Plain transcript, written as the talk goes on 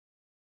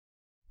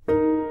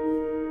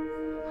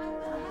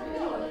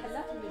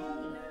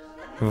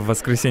В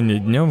воскресенье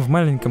днем в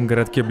маленьком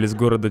городке близ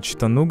города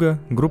Чаттануга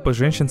группа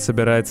женщин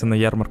собирается на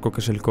ярмарку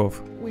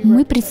кошельков.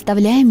 Мы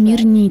представляем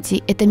 «Мир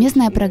нитей». Это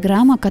местная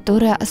программа,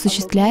 которая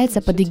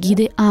осуществляется под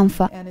эгидой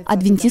АМФА,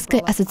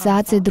 Адвентистской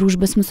ассоциации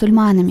дружбы с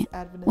мусульманами.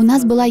 У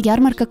нас была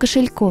ярмарка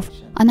кошельков.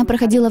 Она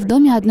проходила в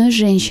доме одной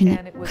женщины.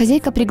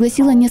 Хозяйка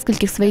пригласила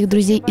нескольких своих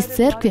друзей из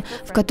церкви,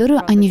 в которую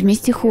они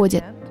вместе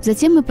ходят.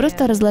 Затем мы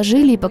просто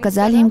разложили и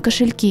показали им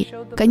кошельки.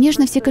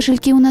 Конечно, все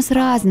кошельки у нас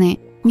разные.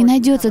 Не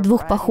найдется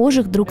двух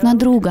похожих друг на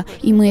друга,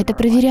 и мы это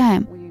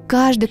проверяем.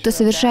 Каждый, кто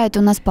совершает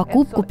у нас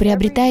покупку,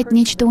 приобретает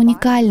нечто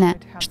уникальное,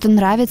 что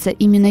нравится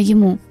именно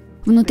ему.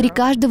 Внутри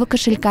каждого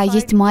кошелька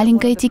есть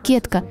маленькая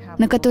этикетка,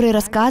 на которой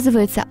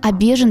рассказывается о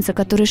беженце,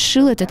 который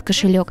сшил этот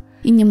кошелек,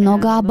 и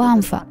немного об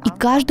АМФА. И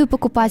каждую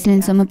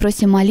покупательницу мы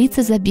просим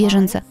молиться за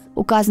беженца,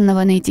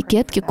 указанного на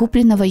этикетке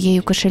купленного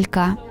ею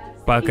кошелька.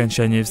 По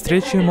окончании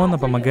встречи Мона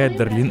помогает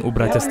Дарлин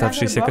убрать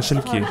оставшиеся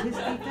кошельки.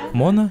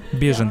 Мона –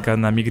 беженка,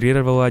 она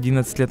мигрировала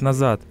 11 лет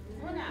назад.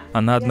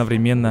 Она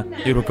одновременно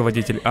и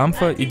руководитель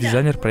АМФА, и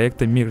дизайнер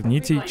проекта «Мир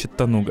нитей»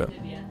 Чаттануга.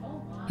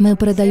 Мы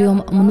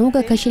продаем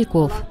много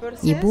кошельков,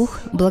 и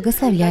Бог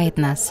благословляет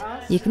нас.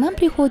 И к нам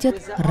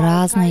приходят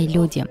разные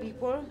люди.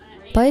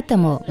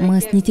 Поэтому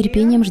мы с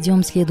нетерпением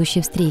ждем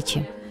следующей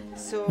встречи.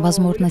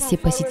 Возможности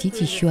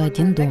посетить еще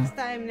один дом.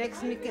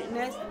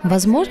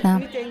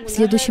 Возможно, в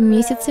следующем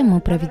месяце мы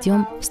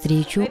проведем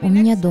встречу у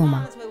меня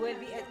дома.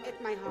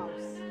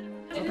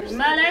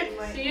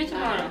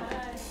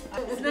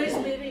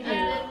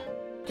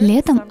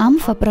 Летом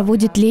АМФА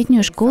проводит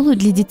летнюю школу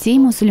для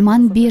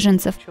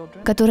детей-мусульман-беженцев,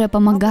 которая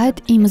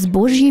помогает им с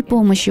Божьей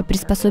помощью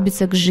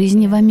приспособиться к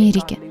жизни в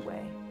Америке.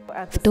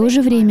 В то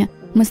же время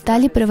мы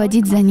стали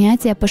проводить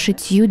занятия по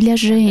шитью для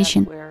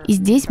женщин, и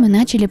здесь мы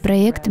начали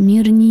проект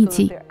 «Мир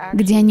нитей»,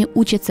 где они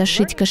учатся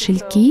шить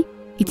кошельки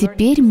и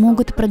теперь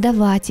могут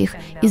продавать их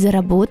и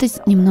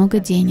заработать немного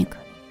денег.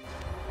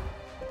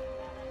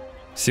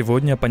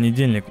 Сегодня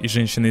понедельник, и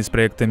женщины из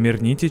проекта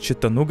 «Мир нитей»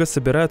 Чаттануга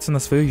собираются на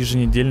свое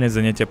еженедельное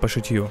занятие по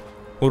шитью.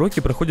 Уроки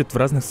проходят в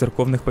разных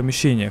церковных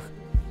помещениях.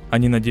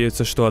 Они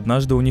надеются, что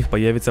однажды у них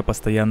появится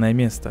постоянное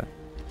место.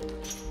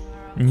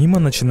 Нима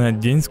начинает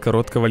день с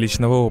короткого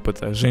личного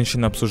опыта.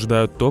 Женщины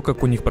обсуждают то,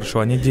 как у них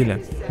прошла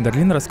неделя.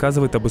 Дарлин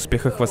рассказывает об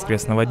успехах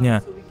воскресного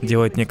дня,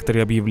 делает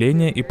некоторые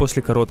объявления, и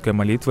после короткой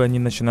молитвы они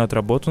начинают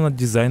работу над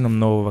дизайном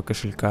нового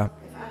кошелька.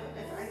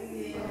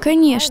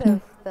 Конечно.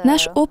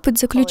 Наш опыт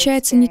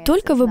заключается не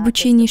только в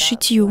обучении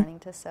шитью.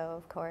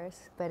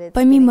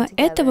 Помимо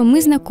этого мы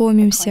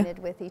знакомимся,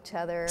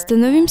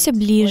 становимся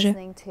ближе,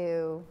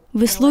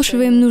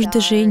 выслушиваем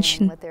нужды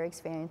женщин.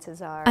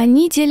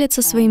 Они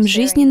делятся своим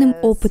жизненным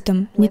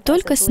опытом не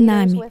только с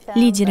нами,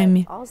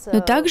 лидерами, но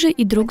также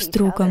и друг с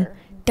другом,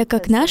 так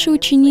как наши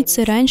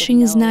ученицы раньше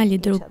не знали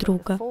друг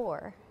друга.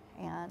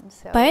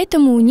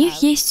 Поэтому у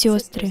них есть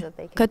сестры,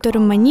 к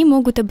которым они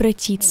могут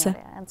обратиться,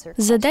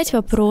 задать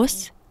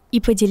вопрос и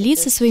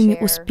поделиться своими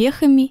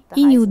успехами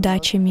и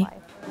неудачами.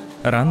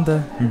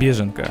 Ранда –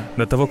 беженка.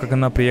 До того, как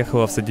она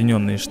приехала в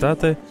Соединенные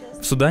Штаты,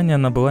 в Судане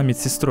она была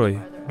медсестрой.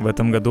 В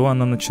этом году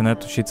она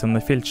начинает учиться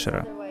на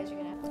фельдшера.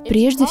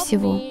 Прежде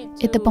всего,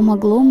 это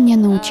помогло мне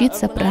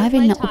научиться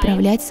правильно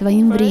управлять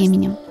своим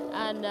временем.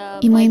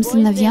 И моим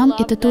сыновьям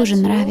это тоже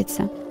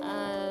нравится.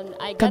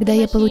 Когда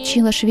я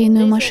получила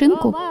швейную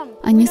машинку,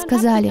 они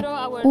сказали: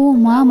 «О,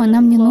 мама,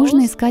 нам не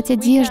нужно искать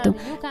одежду,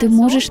 ты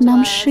можешь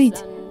нам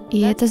сшить». И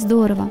это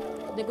здорово.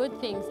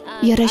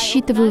 Я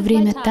рассчитываю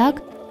время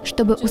так,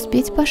 чтобы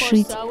успеть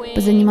пошить,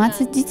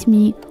 позаниматься с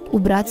детьми,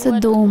 убраться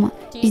дома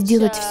и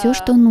сделать все,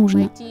 что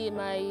нужно.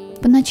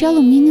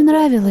 Поначалу мне не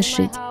нравилось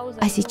шить,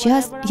 а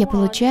сейчас я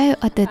получаю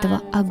от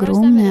этого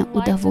огромное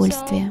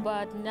удовольствие.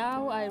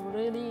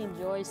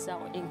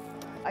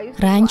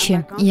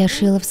 Раньше я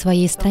шила в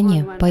своей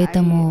стране,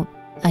 поэтому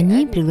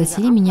они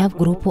пригласили меня в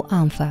группу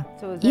АМФА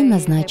и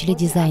назначили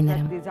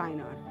дизайнером.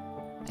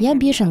 Я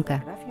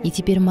беженка, и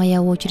теперь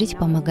моя очередь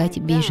помогать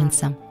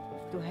беженцам.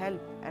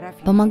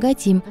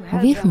 Помогать им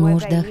в их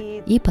нуждах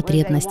и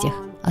потребностях,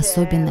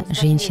 особенно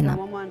женщинам.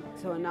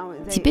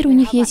 Теперь у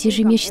них есть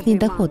ежемесячный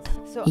доход,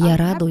 и я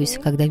радуюсь,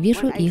 когда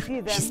вижу их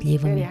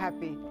счастливыми.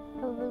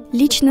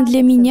 Лично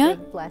для меня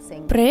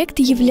проект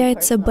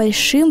является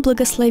большим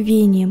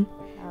благословением,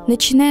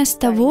 начиная с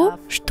того,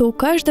 что у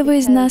каждого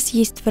из нас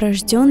есть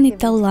врожденный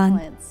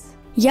талант.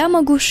 Я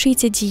могу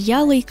шить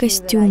одеяла и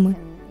костюмы,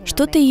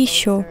 что-то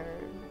еще.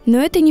 Но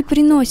это не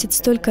приносит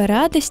столько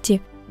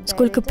радости,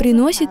 сколько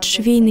приносит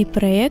швейный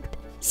проект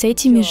с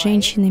этими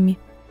женщинами.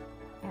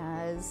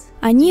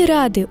 Они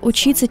рады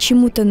учиться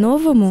чему-то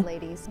новому,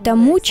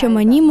 тому, чем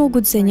они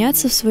могут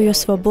заняться в свое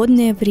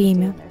свободное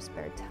время,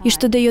 и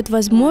что дает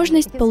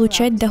возможность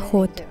получать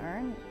доход.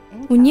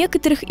 У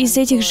некоторых из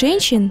этих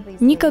женщин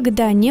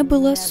никогда не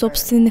было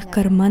собственных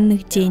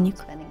карманных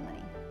денег.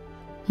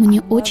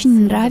 Мне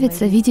очень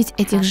нравится видеть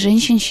этих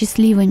женщин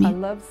счастливыми.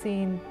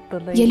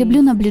 Я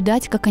люблю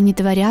наблюдать, как они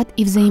творят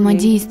и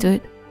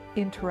взаимодействуют.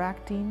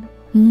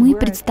 Мы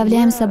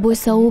представляем собой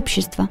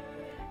сообщество.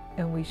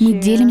 Мы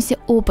делимся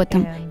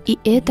опытом, и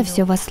это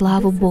все во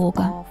славу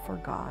Бога.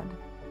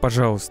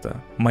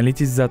 Пожалуйста,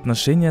 молитесь за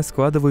отношения,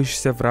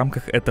 складывающиеся в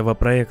рамках этого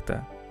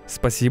проекта.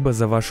 Спасибо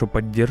за вашу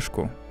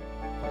поддержку.